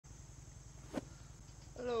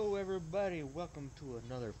Hello everybody, welcome to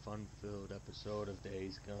another fun-filled episode of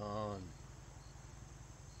Days Gone.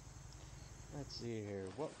 Let's see here,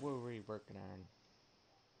 what were we working on?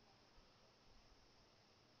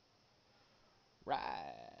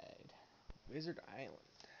 Ride! Wizard Island.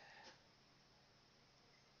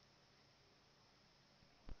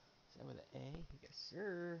 Is that with an A? Yes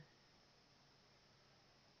sir.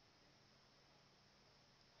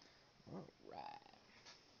 Alright.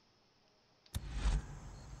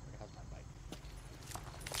 How's my bike?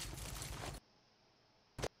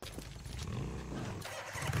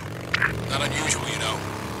 Not unusual, you know.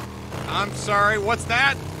 I'm sorry, what's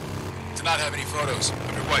that? To not have any photos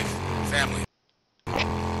of your wife, family.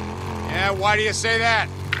 Yeah, why do you say that?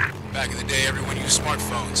 Back in the day, everyone used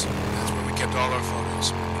smartphones. That's where we kept all our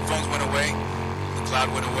photos. When phones went away, the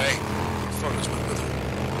cloud went away, your photos went with them.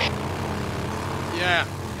 Yeah,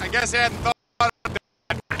 I guess I hadn't thought of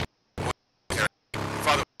that. Your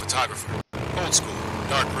father was a photographer. Old school.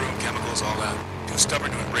 Dark room, chemicals, all that. Too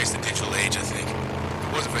stubborn to embrace the digital age, I think. If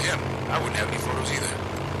it wasn't for him, I wouldn't have any photos either.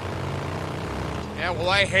 Yeah, well,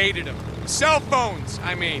 I hated them. Cell phones,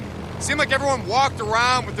 I mean. Seemed like everyone walked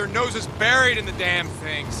around with their noses buried in the damn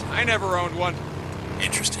things. I never owned one.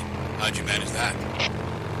 Interesting. How'd you manage that?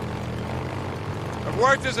 I've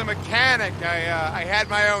worked as a mechanic. I had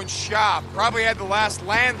my own shop. Probably had the last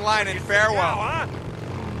landline in Farewell. Huh?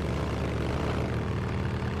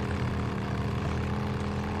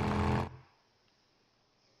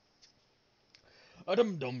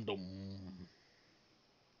 Dum-dum-dum.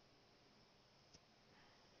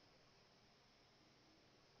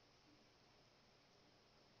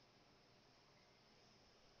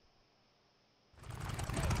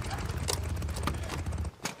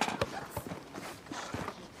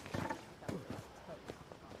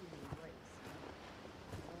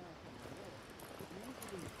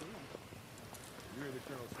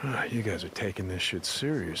 You guys are taking this shit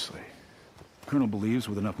seriously. Colonel believes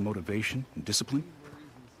with enough motivation and discipline,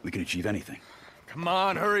 we can achieve anything. Come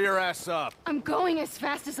on, hurry your ass up. I'm going as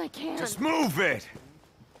fast as I can. Just move it!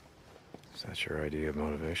 Is that your idea of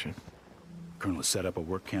motivation? Colonel has set up a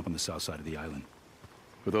work camp on the south side of the island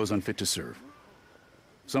for those unfit to serve.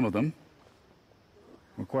 Some of them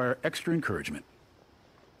require extra encouragement.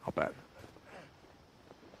 I'll bet.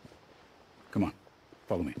 Come on,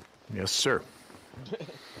 follow me. Yes, sir.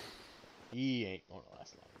 He ain't going to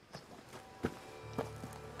last long.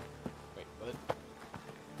 Wait, what?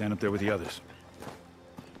 Stand up there with the others.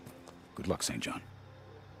 Good luck, St. John.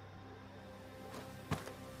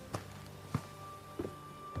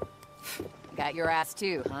 Got your ass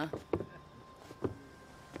too, huh?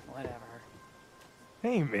 Whatever.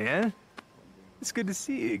 Hey, man. It's good to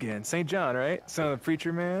see you again. St. John, right? Son of the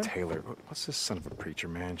preacher man? Taylor, what's this son of a preacher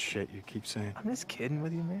man shit you keep saying? I'm just kidding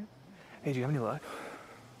with you, man. Hey, do you have any luck?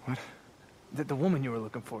 What? The woman you were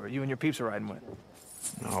looking for, you and your peeps are riding with.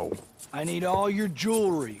 No. I need all your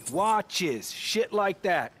jewelry, watches, shit like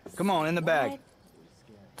that. Come on, in the bag. What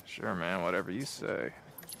Sure, man, whatever you say.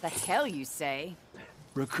 the hell you say?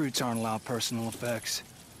 Recruits aren't allowed personal effects.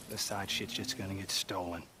 The side shit's just gonna get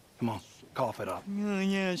stolen. Come on, cough it up.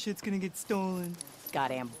 Yeah, shit's gonna get stolen.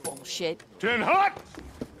 Goddamn bullshit. Tin hot!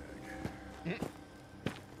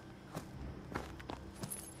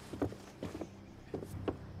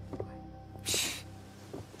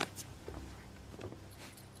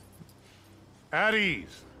 At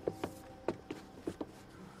ease.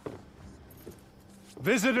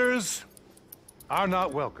 Visitors are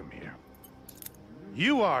not welcome here.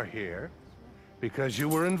 You are here because you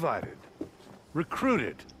were invited,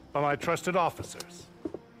 recruited by my trusted officers.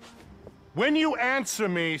 When you answer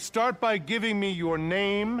me, start by giving me your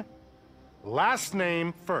name, last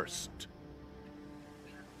name first.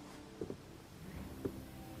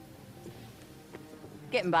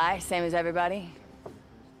 Getting by, same as everybody.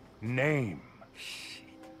 Name.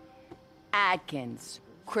 Adkins.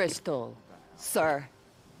 Crystal. Sir.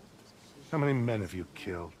 How many men have you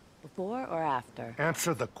killed? Before or after?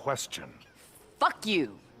 Answer the question. Fuck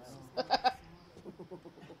you!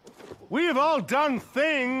 We have all done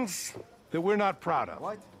things that we're not proud of.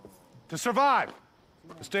 What? To survive.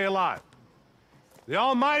 To stay alive. The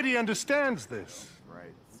Almighty understands this.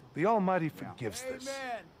 Right. The Almighty forgives this.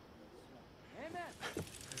 Amen.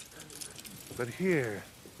 But here,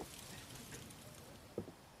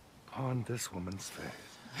 upon this woman's face,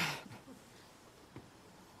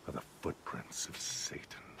 are the footprints of Satan.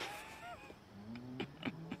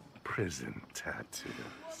 Prison tattoos.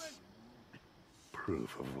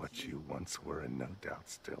 Proof of what you once were and no doubt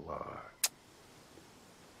still are.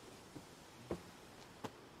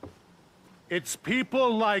 It's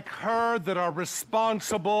people like her that are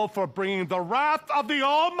responsible for bringing the wrath of the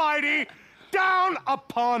Almighty down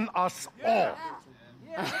upon us all.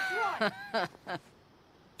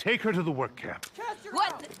 Take her to the work camp.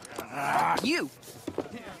 What? You!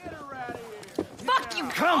 Fuck you!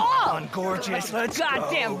 Come on, gorgeous. Let's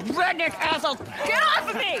Goddamn go. redneck assholes! Get off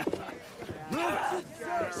of me!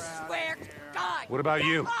 Swear to God! What about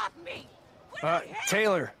you? Get off me!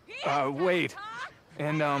 Taylor. Wade.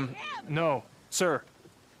 And, no, sir.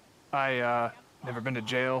 I, never been to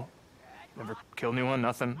jail. Never killed anyone,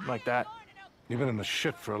 nothing like that. You've been in the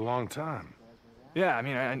shit for a long time. Yeah, I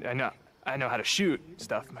mean, I know how to shoot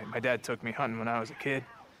stuff. My dad took me hunting when I was a kid.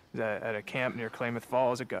 It was at a camp near Klamath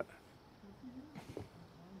Falls. It got...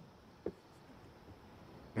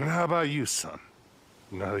 And how about you, son?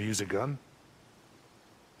 You know how to use a gun?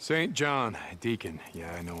 St. John, Deacon.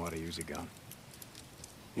 Yeah, I know how to use a gun.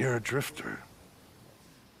 You're a drifter.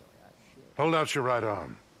 Hold out your right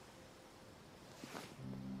arm.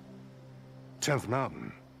 10th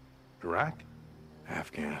Mountain. Iraq?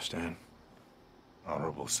 Afghanistan.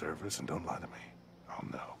 Honorable service, and don't lie to me. I'll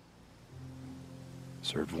know.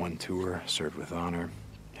 Served one tour, served with honor.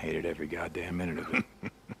 Hated every goddamn minute of it.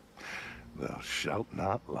 Thou shalt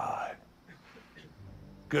not lie.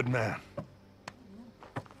 Good man.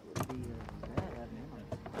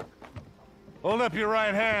 Hold up your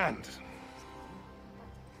right hand.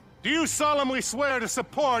 Do you solemnly swear to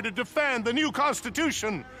support and defend the new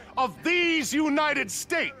Constitution of these United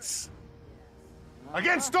States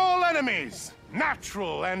against all enemies,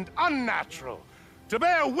 natural and unnatural, to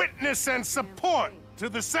bear witness and support to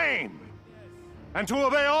the same, and to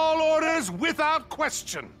obey all orders without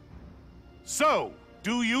question? So,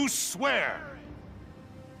 do you swear?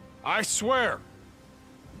 I swear.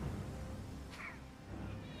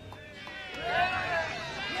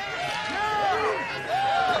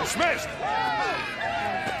 Dismissed!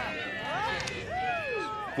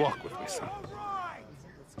 Walk with me, son.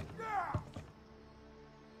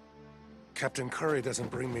 Captain Curry doesn't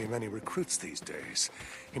bring me many recruits these days.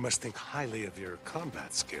 He must think highly of your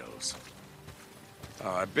combat skills.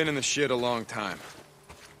 I've been in the shit a long time.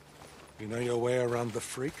 You know your way around the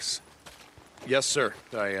freaks? Yes, sir.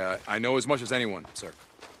 I know as much as anyone, sir.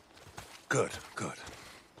 Good, good.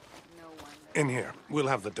 In here. We'll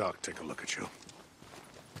have the doc take a look at you.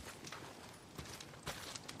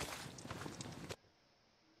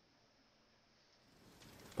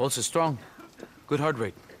 Pulse is strong. Good heart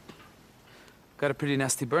rate. Got a pretty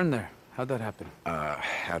nasty burn there. How'd that happen?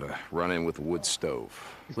 Had a run-in with a wood stove.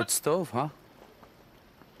 Wood stove, huh?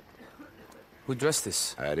 Who dressed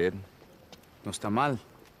this? I did. No está mal.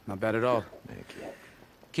 Not bad at all. Thank you.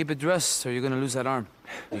 Keep it dressed or you're gonna lose that arm.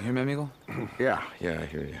 You hear me, amigo? Yeah, I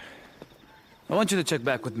hear you. I want you to check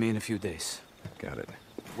back with me in a few days. Got it.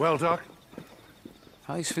 Well, Doc?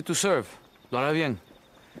 He's fit to serve. Lo hará bien.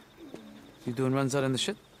 You doing runs out in the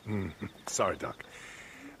shit? Sorry, Doc.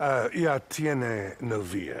 Ya tiene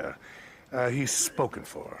novia. He's spoken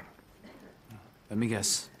for. Let me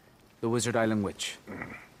guess. The Wizard Island Witch.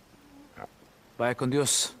 Vaya con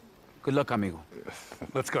Dios. Good luck, amigo.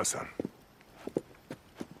 Let's go, son.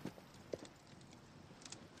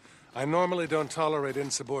 I normally don't tolerate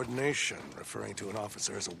insubordination, referring to an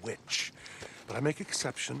officer as a witch. But I make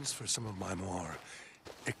exceptions for some of my more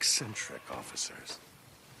eccentric officers.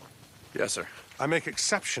 Yes, sir. I make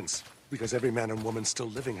exceptions because every man and woman still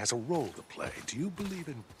living has a role to play. Do you believe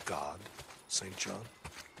in God, St. John?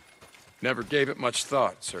 Never gave it much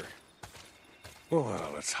thought, sir.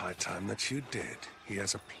 Well, it's high time that you did. He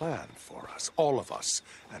has a plan for us, all of us.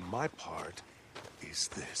 And my part is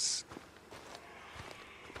this.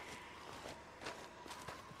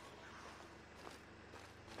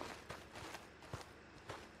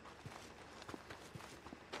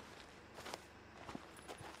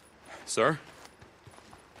 Sir?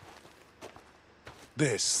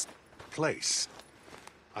 This place.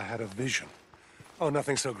 I had a vision. Oh,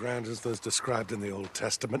 nothing so grand as those described in the Old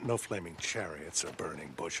Testament. No flaming chariots or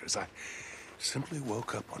burning bushes. I simply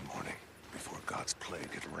woke up one morning before God's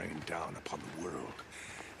plague had rained down upon the world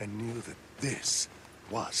and knew that this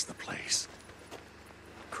was the place.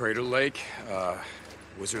 Crater Lake,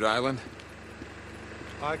 Wizard Island?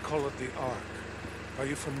 I call it the Ark. Are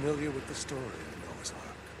you familiar with the story of Noah's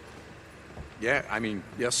Ark? Yeah, I mean,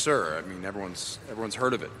 yes, sir. I mean, everyone's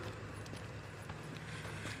heard of it.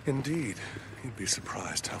 Indeed. You'd be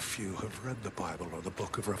surprised how few have read the Bible or the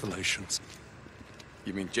Book of Revelations.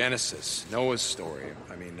 You mean Genesis, Noah's story?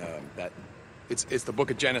 I mean, it's the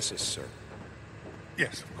Book of Genesis, sir.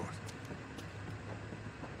 Yes, of course.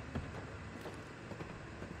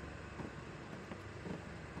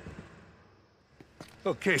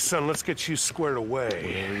 Okay, son, let's get you squared away.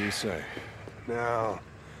 Whatever you say. Now,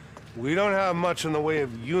 we don't have much in the way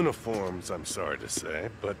of uniforms, I'm sorry to say,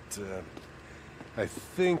 but, I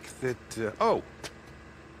think that, oh!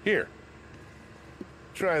 Here.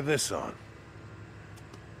 Try this on.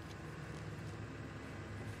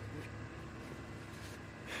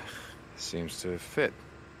 Seems to fit.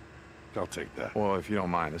 I'll take that. Well, if you don't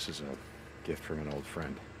mind, this is a gift from an old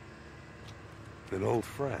friend. An old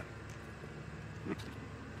friend?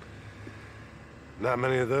 Not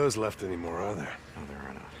many of those left anymore, are there? No, there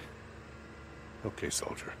are not. Okay,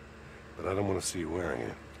 soldier. But I don't want to see you wearing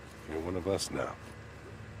it. You're one of us now.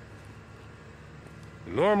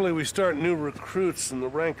 Normally we start new recruits in the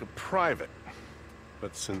rank of private.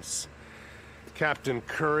 But since Captain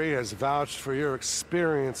Curry has vouched for your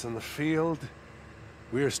experience in the field,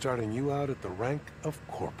 we are starting you out at the rank of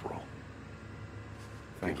corporal.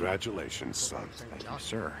 Congratulations, son. Thank you,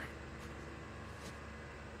 sir.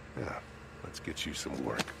 Yeah, let's get you some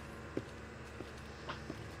work.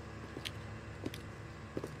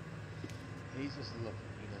 He's just looking.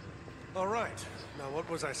 He doesn't. All right. Now, what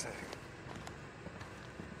was I saying?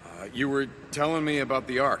 You were telling me about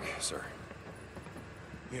the Ark, sir.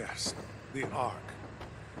 Yes, the Ark.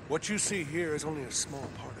 What you see here is only a small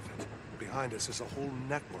part of it. Behind us is a whole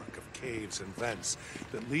network of caves and vents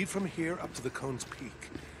that lead from here up to the Cone's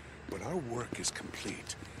Peak. When our work is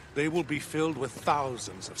complete, they will be filled with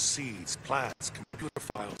thousands of seeds, plants, computer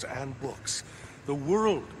files, and books. The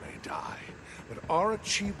world may die, but our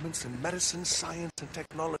achievements in medicine, science, and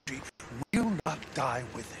technology will not die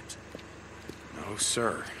with it. No,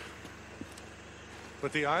 sir.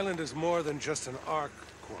 But the island is more than just an Ark,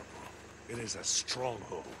 Corporal. It is a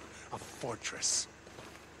stronghold, a fortress.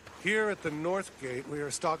 Here at the North Gate, we are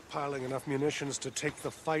stockpiling enough munitions to take the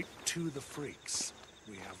fight to the freaks.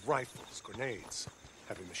 We have rifles, grenades,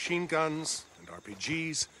 heavy machine guns, and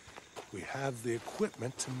RPGs. We have the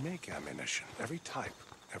equipment to make ammunition, every type,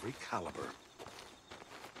 every caliber.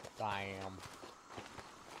 Damn.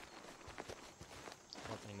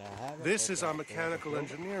 This is our mechanical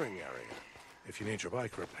engineering area. If you need your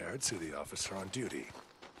bike repaired, see the officer on duty.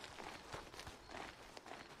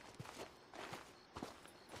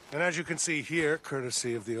 And as you can see here,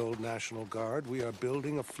 courtesy of the old National Guard, we are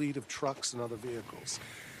building a fleet of trucks and other vehicles.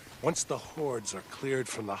 Once the hordes are cleared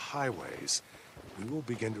from the highways, we will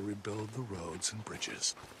begin to rebuild the roads and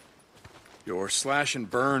bridges. Your slash and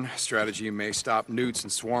burn strategy may stop newts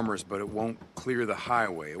and swarmers, but it won't clear the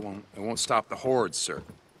highway. It won't stop the hordes, sir.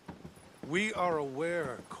 We are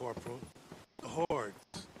aware, Corporal. The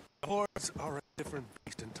hordes. The hordes are a different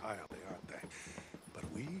beast entirely, aren't they? But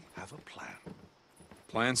we have a plan.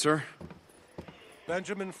 Plan, sir?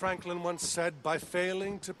 Benjamin Franklin once said, by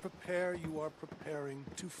failing to prepare, you are preparing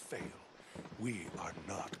to fail. We are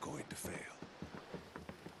not going to fail.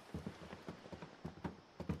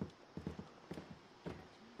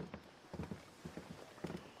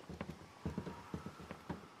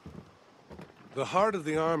 The heart of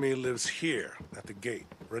the army lives here, at the gate,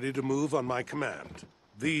 ready to move on my command.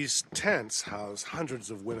 These tents house hundreds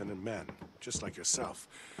of women and men, just like yourself,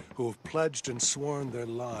 who have pledged and sworn their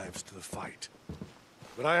lives to the fight.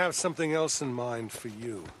 But I have something else in mind for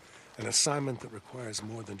you. An assignment that requires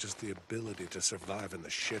more than just the ability to survive in the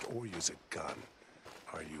shit or use a gun.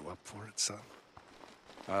 Are you up for it, son?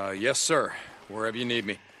 Yes, sir. Wherever you need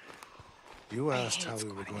me. You asked how we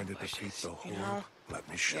were going to defeat the Horde. Let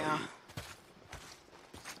me show you.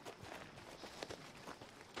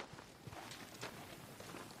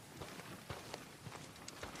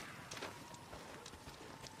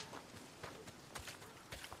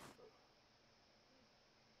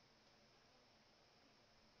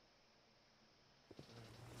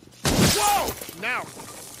 Whoa! Now.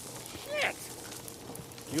 Shit!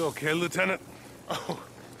 You okay, Lieutenant? Oh.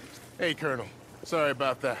 Hey, Colonel. Sorry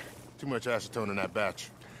about that. Too much acetone in that batch.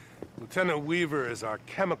 Lieutenant Weaver is our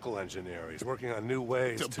chemical engineer. He's working on new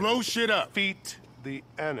ways to blow shit up. Defeat the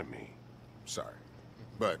enemy. Sorry.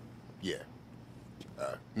 But, yeah.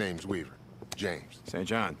 Name's Weaver. James. St.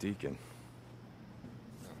 John, Deacon.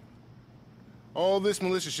 All this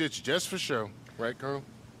militia shit's just for show. Right, Colonel?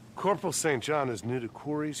 Corporal St. John is new to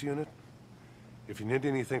Quarry's unit. If you need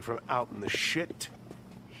anything from out in the shit,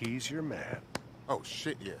 he's your man. Oh,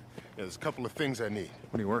 shit, yeah. There's a couple of things I need.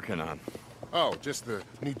 What are you working on? Oh, just the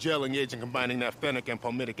new gelling agent combining naphthenic and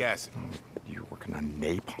palmitic acid. You're working on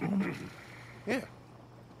napalm? Yeah.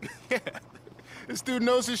 Yeah. This dude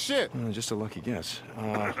knows his shit. Just a lucky guess.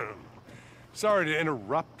 Sorry to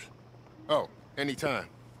interrupt. Oh, anytime.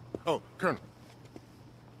 Oh, Colonel.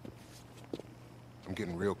 I'm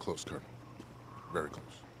getting real close, Colonel. Very close.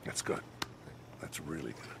 That's good. That's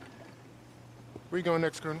really good. Where you going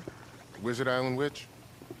next, Colonel? Wizard Island Witch?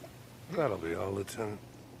 That'll be all, Lieutenant.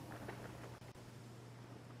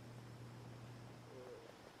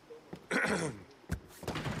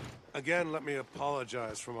 Again, let me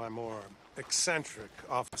apologize for my more eccentric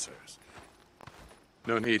officers.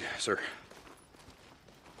 No need, sir.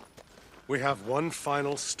 We have one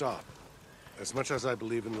final stop. As much as I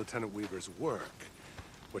believe in Lieutenant Weaver's work,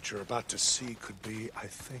 what you're about to see could be, I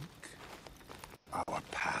think, our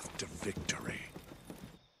path to victory.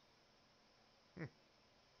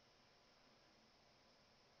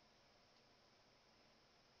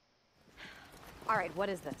 All right, what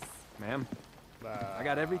is this? Ma'am, I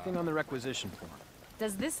got everything on the requisition form.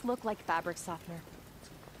 Does this look like fabric softener?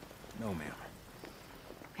 No, ma'am.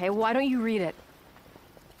 Okay, why don't you read it?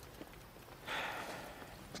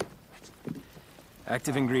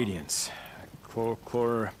 Active ingredients.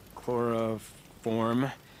 Chloroform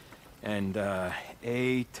and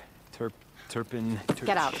terpin.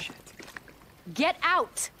 Get out. Shit. Get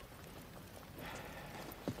out!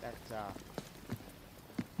 That's,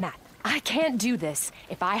 Matt, I can't do this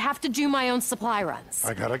if I have to do my own supply runs.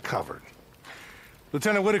 I got it covered.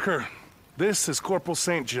 Lieutenant Whitaker, this is Corporal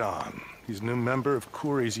St. John. He's a new member of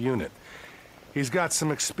Kouri's unit. He's got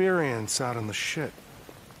some experience out in the shit.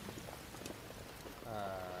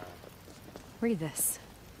 Read this.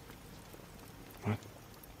 What?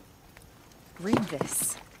 Read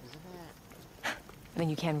this. I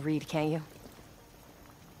mean, you can read, can't you?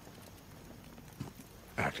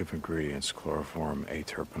 Active ingredients, chloroform,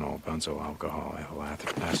 aterpenol, benzoyl alcohol, ethyl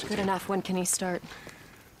acetate. Good enough. When can he start?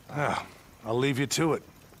 Ah, I'll leave you to it.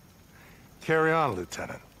 Carry on,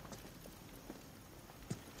 Lieutenant.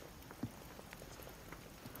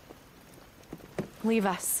 Leave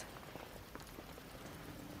us.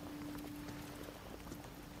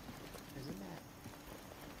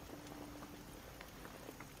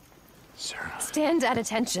 Sarah. Stand at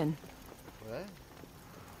attention. what?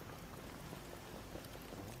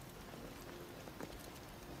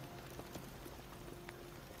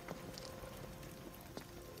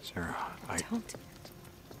 Sarah, Don't.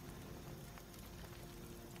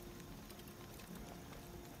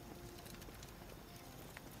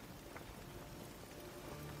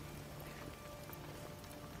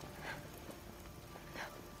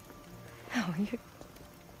 No,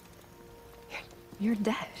 you're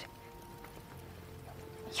dead.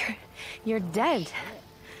 You're dead.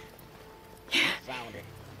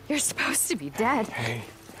 You're supposed to be dead. Hey.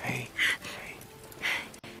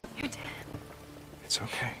 You're dead. It's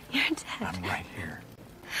okay. You're dead. I'm right here.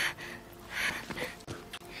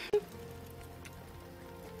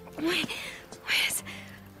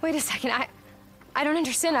 Wait a second. I don't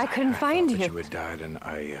understand. I couldn't find thought you. You had died, and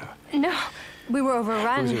No, we were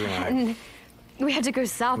overrun, Who's it, and we had to go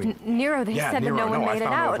south. Nero, they said Nero, that no one made it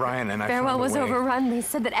out. O'Brien, and I Farewell found a was way overrun. They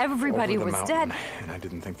said that everybody over the was mountain, dead. and I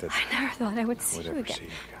didn't think that I never thought I would see would you ever again. see you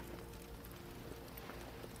again.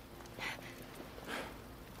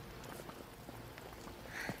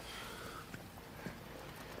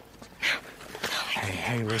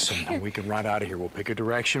 Hey, listen, we can ride out of here. We'll pick a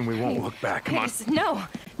direction. We won't look back. Come on.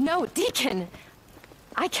 No, Deacon.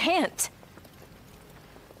 I can't.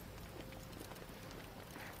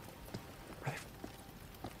 Are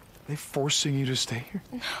they forcing you to stay here?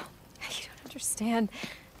 No, you don't understand.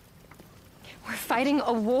 We're fighting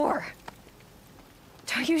a war.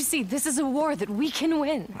 Don't you see? This is a war that we can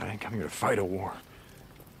win. I didn't come here to fight a war.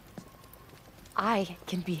 I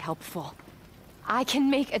can be helpful. I can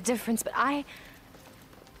make a difference, but I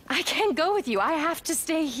can't go with you. I have to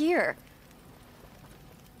stay here.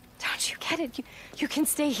 Don't you get it? You can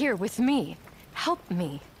stay here with me. Help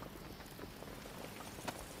me.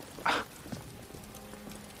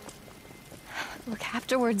 Look,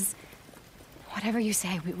 afterwards, whatever you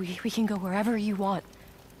say, we can go wherever you want.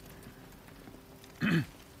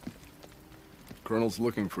 Colonel's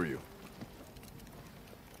looking for you.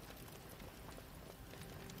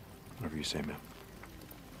 Whatever you say, ma'am.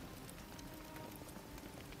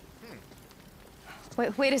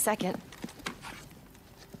 Wait a second.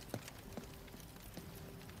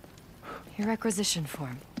 Your requisition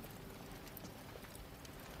form.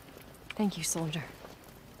 Thank you, soldier.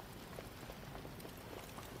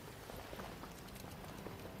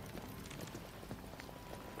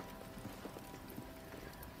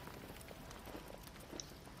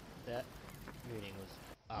 That meeting was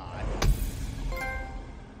odd.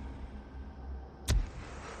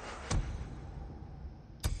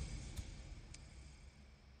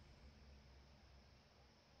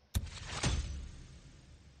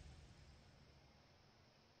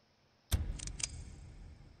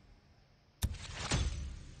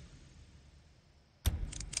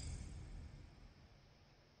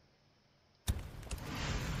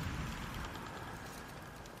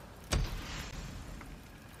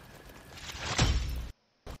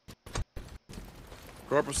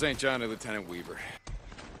 Corporal St. John to Lieutenant Weaver.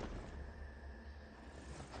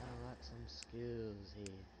 Unlock some skills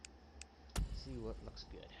here. Let's see what looks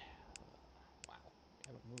good. Wow,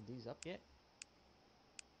 haven't moved these up yet.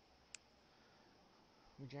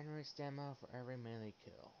 Regenerate stamina for every melee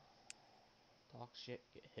kill. Talk shit,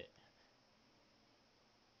 get hit.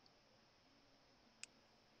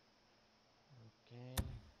 Okay.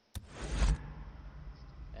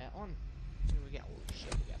 That one. What do we got? Holy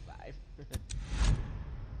shit, we got 5.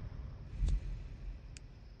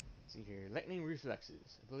 Let's see here. Lightning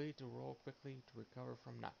reflexes. Ability to roll quickly to recover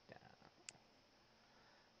from knockdown.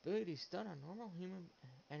 Ability to stun a normal human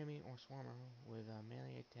enemy or swarmer with a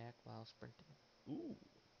melee attack while sprinting. Ooh.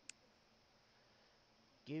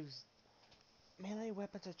 Gives melee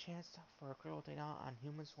weapons a chance for a critical takedown on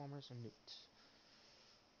human swarmers and newts.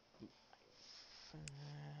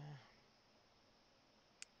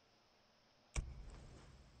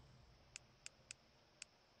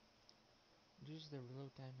 Use the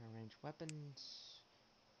reload time to range weapons.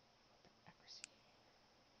 Weapon accuracy.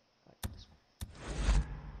 I like this one.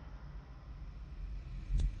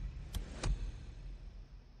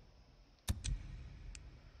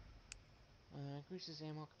 Increases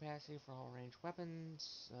ammo capacity for all ranged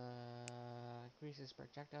weapons. Increases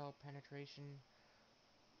projectile penetration.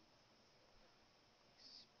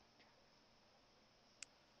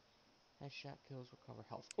 Headshot kills recover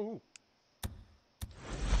health. Ooh!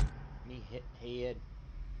 Me hit head.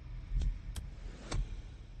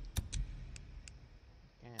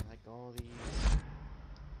 Okay, I like all these.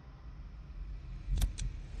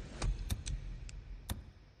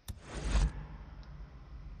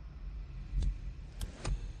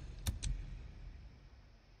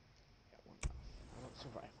 Got one off. How about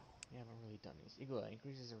survival? We haven't really done these. Eagle Eye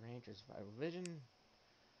increases the range of survival vision.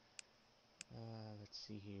 Let's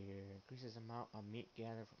see here. Increases amount of meat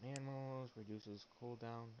gathered from animals. Reduces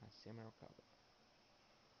cooldown on stamina recovery.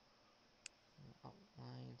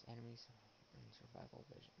 Outlines enemies and survival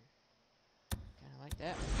vision. Kinda like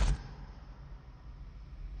that.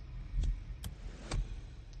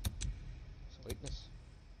 So weakness.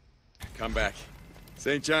 Come back.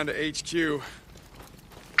 St. John to HQ.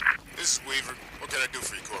 This is Weaver. What can I do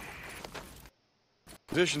for you, Corporal?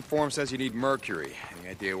 Position form says you need mercury. Any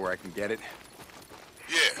idea where I can get it?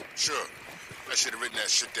 Yeah, sure. I should have written that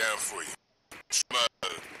shit down for you. It's from,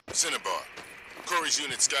 Cinnabar. Corey's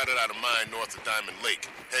unit scouted out a mine north of Diamond Lake.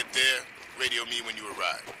 Head there, radio me when you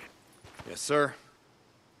arrive. Yes, sir.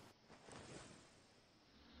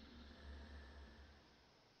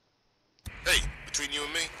 Hey, between you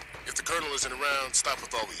and me, if the Colonel isn't around, stop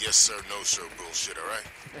with all the yes sir, no sir bullshit, alright?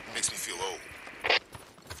 Makes me feel old.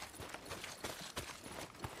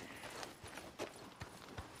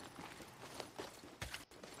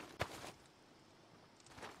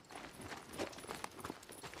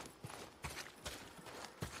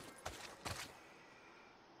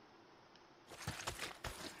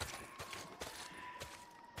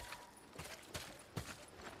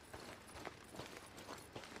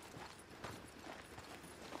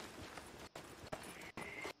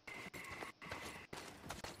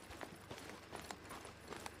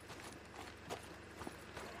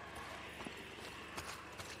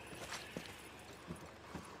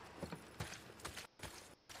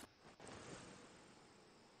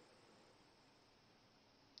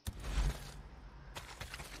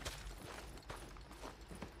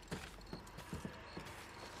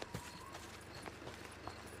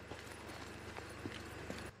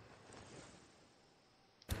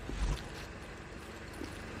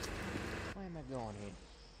 Where am I going here?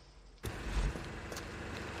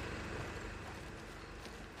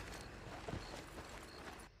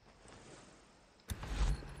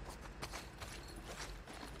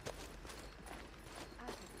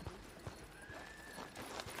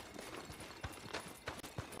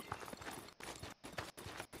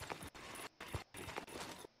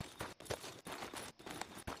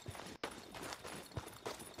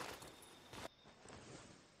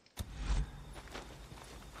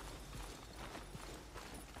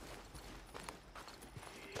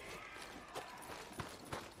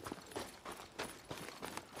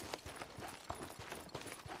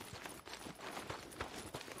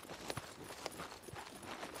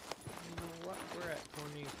 We're at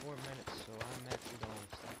 24 minutes, so I'm actually going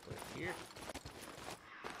to stop right here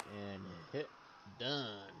and hit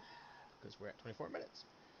done because we're at 24 minutes.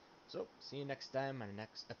 So, see you next time on the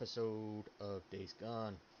next episode of Days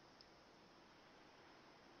Gone.